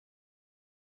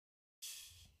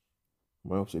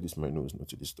My hope say this my nose not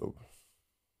to disturb.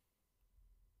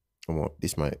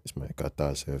 This my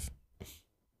kata self.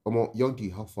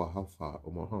 Yogi, how far? How far?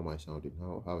 How am I sounding?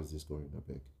 How is this going? I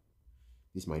beg.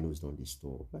 This my nose don't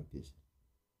disturb like this.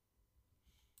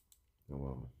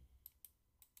 Oh,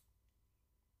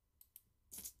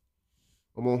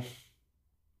 wow.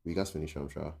 We got finish. I'm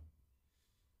sure.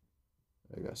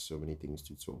 I got so many things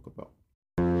to talk about.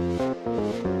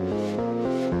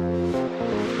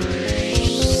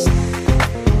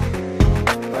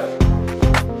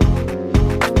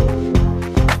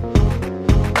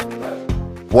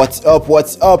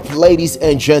 What's up, ladies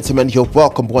and gentlemen? You're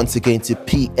welcome once again to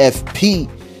PFP.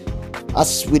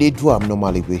 As we do,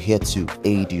 normally we're here to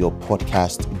aid your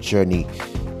podcast journey.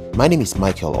 My name is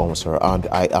Michael Omsor and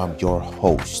I am your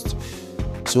host.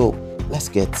 So let's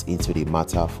get into the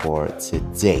matter for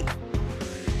today.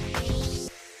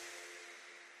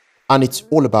 And it's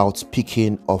all about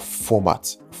picking a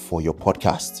format for your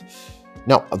podcast.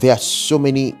 Now, there are so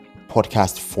many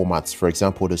podcast formats. For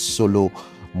example, the solo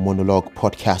monologue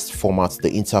podcast format, the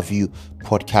interview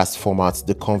podcast format,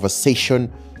 the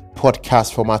conversation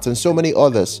podcast format, and so many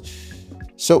others.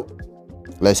 So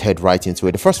let's head right into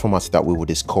it. The first format that we will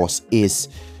discuss is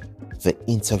the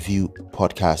interview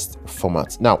podcast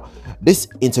format. Now, this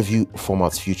interview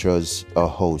format features a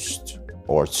host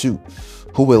or two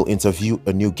who will interview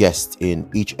a new guest in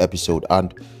each episode,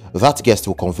 and that guest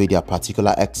will convey their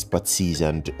particular expertise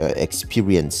and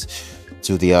experience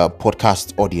to their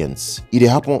podcast audience. It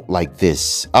happens like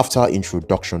this. After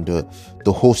introduction,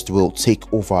 the host will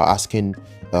take over asking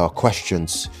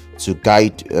questions to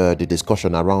guide the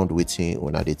discussion around within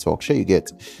when they talk. Sure, you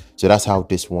get. So that's how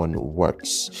this one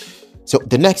works. So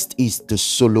the next is the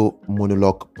solo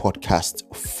monologue podcast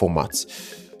format.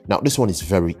 Now, this one is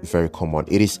very, very common.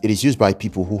 It is used by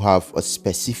people who have a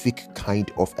specific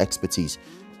kind of expertise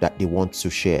that they want to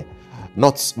share.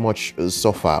 Not much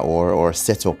software or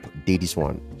setup did this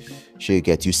one. Sure, you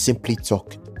get. You simply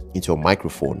talk into a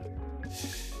microphone.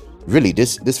 Really,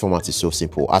 this format is so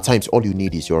simple. At times, all you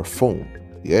need is your phone.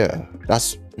 Yeah,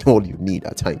 that's all you need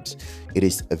at times. It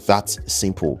is that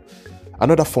simple.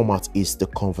 Another format is the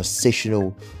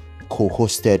conversational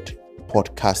co-hosted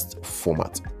podcast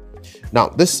format. Now,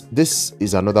 this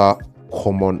is another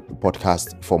common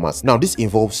podcast format. Now, this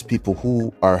involves people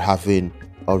who are having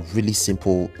a really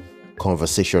simple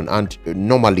conversation, and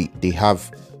normally they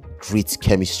have great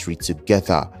chemistry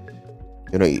together.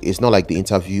 You know, it's not like the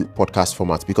interview podcast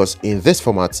format, because in this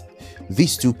format,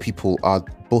 these two people are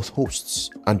both hosts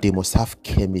and they must have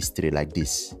chemistry like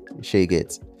this. Sure you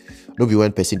get. No be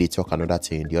when person they talk another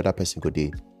thing, the other person could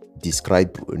they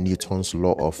describe Newton's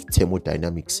law of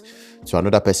thermodynamics to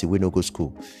another person we no go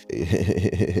school.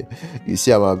 You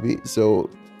see how I be? So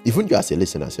even you as a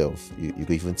listener self, you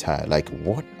go even tired. Like,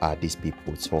 what are these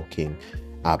people talking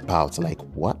about? Like,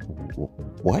 what?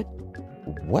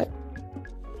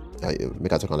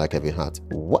 Make I talk like Kevin Hart.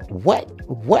 What?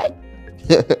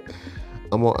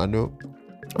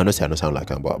 I know say I don't sound like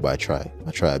him, but I try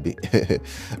a bit.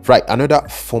 Right, another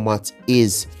format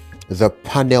is the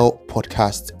panel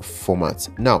podcast format.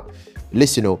 Now,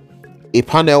 listen, a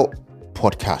panel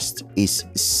podcast is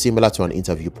similar to an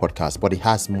interview podcast, but it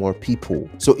has more people.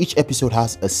 So each episode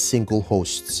has a single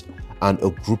host and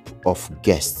a group of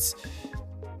guests.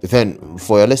 Then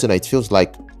for your listener, it feels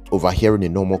like overhearing a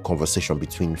normal conversation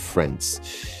between friends.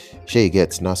 Sure you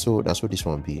get. Now, so that's what this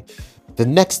one be. The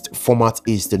next format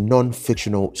is the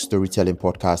non-fictional storytelling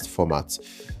podcast format.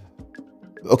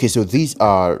 Okay, so these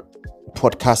are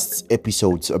podcast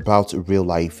episodes about real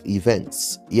life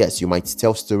events. Yes, you might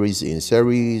tell stories in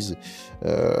series,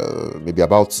 maybe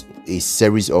about a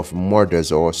series of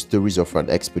murders or stories of an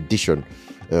expedition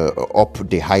up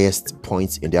the highest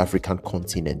points in the African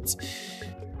continent.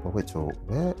 But wait, so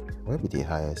where be the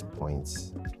highest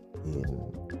points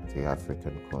in the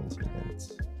African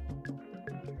continent?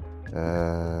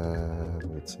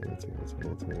 Wait.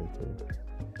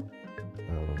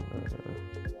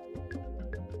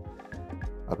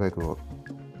 I beg you,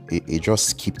 it just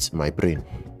skipped my brain.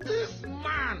 This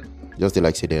man just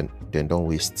like say then don't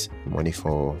waste money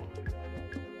for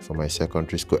my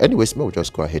secondary school. Anyways, we'll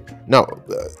just go ahead. Now,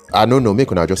 I don't know,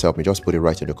 make una just help me. Just put it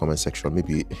right in the comment section.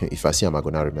 Maybe if I see I'm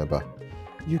gonna remember.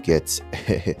 You get.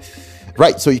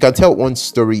 Right, so you can tell one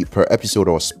story per episode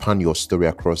or span your story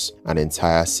across an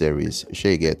entire series.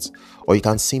 Sure you get. Or you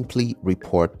can simply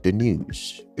report the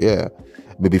news. Yeah.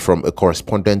 Maybe from a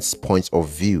correspondent's point of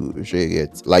view. Sure you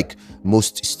get. Like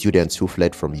most students who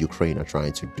fled from Ukraine are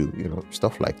trying to do,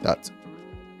 stuff like that.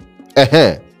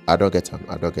 I don't get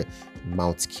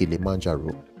Mount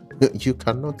Kilimanjaro. You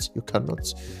cannot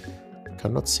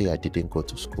cannot say I didn't go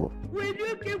to school. Will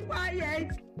you keep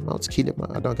quiet? Not killing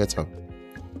man. I don't get her.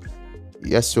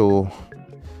 Yes, so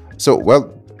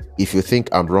well, if you think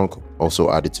I'm wrong,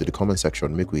 also add it to the comment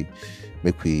section. Make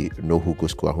we know who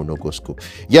goes school and who no go school.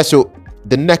 Yeah, so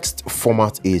the next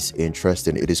format is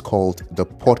interesting. It is called the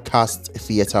podcast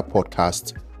theater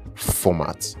podcast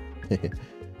format.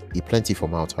 Plenty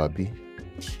format, Habi.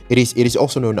 It is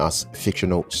also known as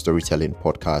fictional storytelling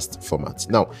podcast format.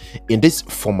 Now, in this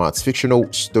format,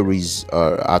 fictional stories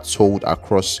are told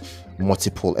across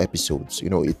multiple episodes. You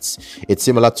know, it's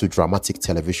similar to dramatic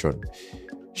television.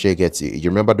 She gets it. You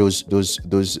remember those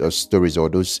stories or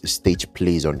those stage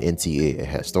plays on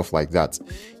NTA, stuff like that.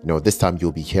 You know, this time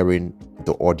you'll be hearing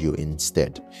the audio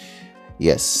instead.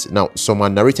 Yes. Now, some are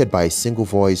narrated by a single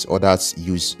voice, others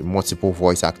use multiple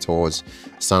voice actors,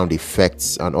 sound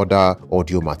effects, and other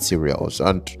audio materials.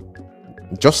 And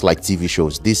just like TV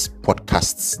shows, these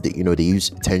podcasts, they use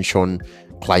tension,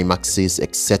 climaxes,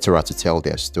 etc. to tell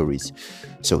their stories.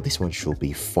 So this one should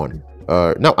be fun.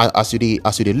 Now, as you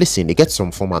listen, you get some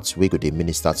formats where they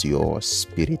minister to your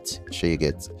spirit. Sure, you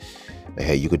get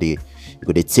you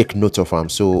could take note of them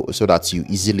so that you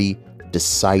easily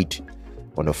decide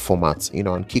on a format,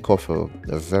 and kick off a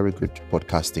very good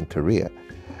podcasting career.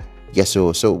 Yeah,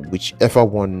 so whichever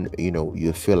one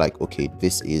you feel like, okay,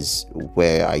 this is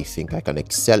where I think I can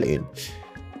excel in,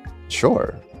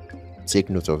 sure, take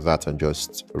note of that and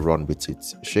just run with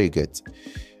it. Sure, you get.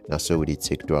 Now, so we did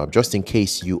take to just in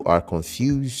case you are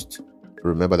confused,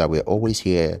 remember that we're always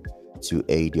here to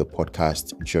aid your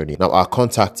podcast journey. Now, our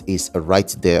contact is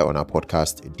right there on our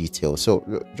podcast details,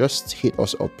 so just hit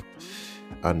us up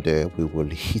and we will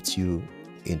hit you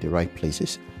in the right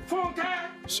places.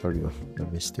 Sorry, a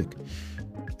mistake.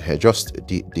 Just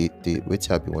the wait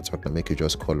till we want to make you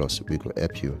just call us. We will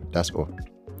help you. That's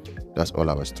all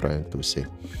I was trying to say.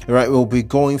 All right, we'll be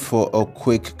going for a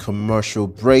quick commercial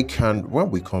break, and when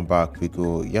we come back, we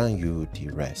go yarn you the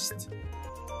rest.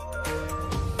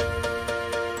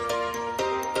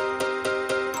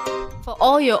 For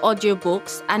all your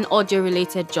audiobooks and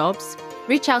audio-related jobs,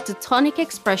 reach out to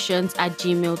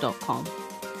tonicexpressions@gmail.com.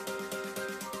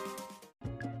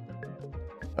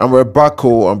 And we're back,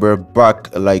 and we're back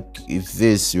like if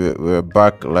this, we're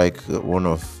back like one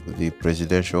of the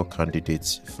presidential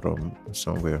candidates from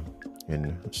somewhere.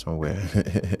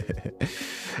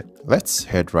 Let's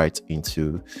head right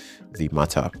into the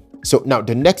matter. So now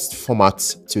the next format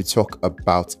to talk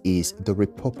about is the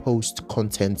repurposed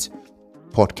content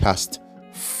podcast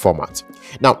format.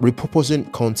 Now,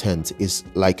 repurposing content is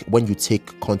like when you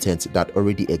take content that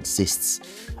already exists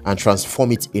and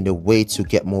transform it in a way to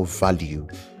get more value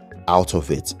out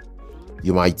of it.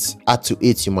 You might add to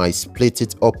it, you might split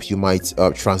it up, you might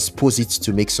transpose it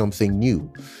to make something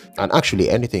new. And actually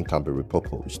anything can be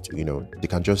repurposed. They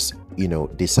can just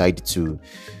decide to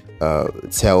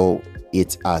tell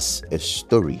it as a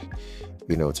story,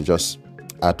 to just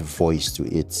add voice to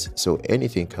it. So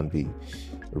anything can be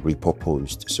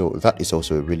repurposed. So that is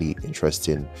also a really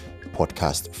interesting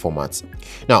podcast format.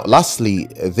 Now, lastly,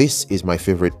 this is my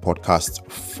favorite podcast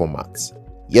format.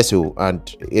 Yes,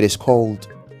 and it is called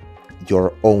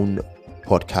your own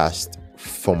podcast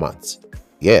format.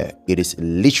 Yeah, it is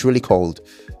literally called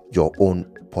your own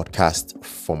podcast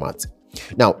format.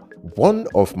 Now, one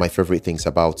of my favorite things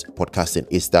about podcasting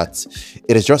is that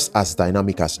it is just as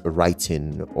dynamic as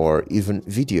writing or even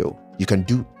video. You can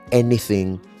do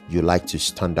anything you like to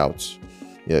stand out.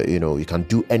 You can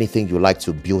do anything you like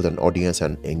to build an audience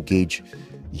and engage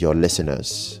your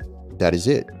listeners. That is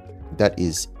it.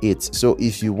 So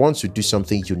if you want to do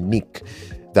something unique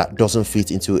that doesn't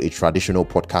fit into a traditional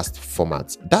podcast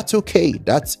format, that's okay.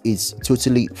 That is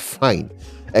totally fine.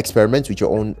 Experiment with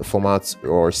your own format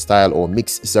or style, or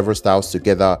mix several styles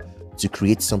together to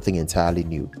create something entirely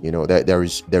new.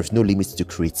 There's no limit to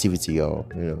creativity, or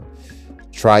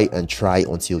try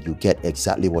until you get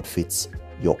exactly what fits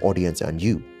your audience and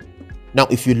you. Now,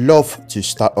 if you love to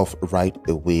start off right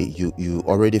away, you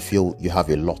already feel you have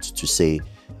a lot to say,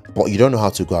 but you don't know how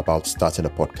to go about starting a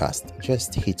podcast,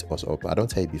 just hit us up. I don't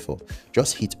tell you before,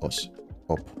 just hit us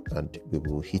up and we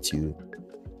will hit you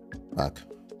back.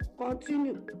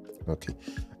 Continue. Okay.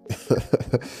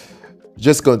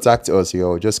 Just contact us,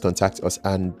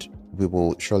 and we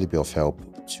will surely be of help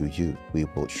to you.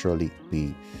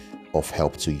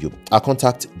 Our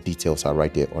contact details are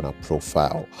right there on our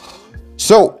profile.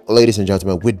 So, ladies and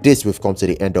gentlemen, with this, we've come to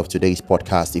the end of today's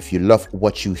podcast. If you love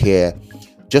what you hear,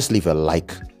 just leave a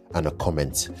like and a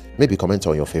comment. Maybe comment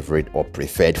on your favorite or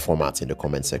preferred format in the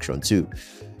comment section too.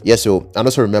 And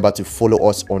also remember to follow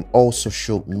us on all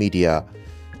social media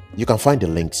You can find the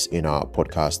links in our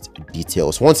podcast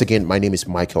details. Once again, my name is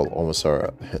Michael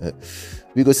Omosora.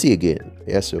 We go see again.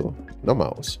 Yeah, so no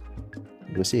mouse.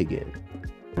 We go see again.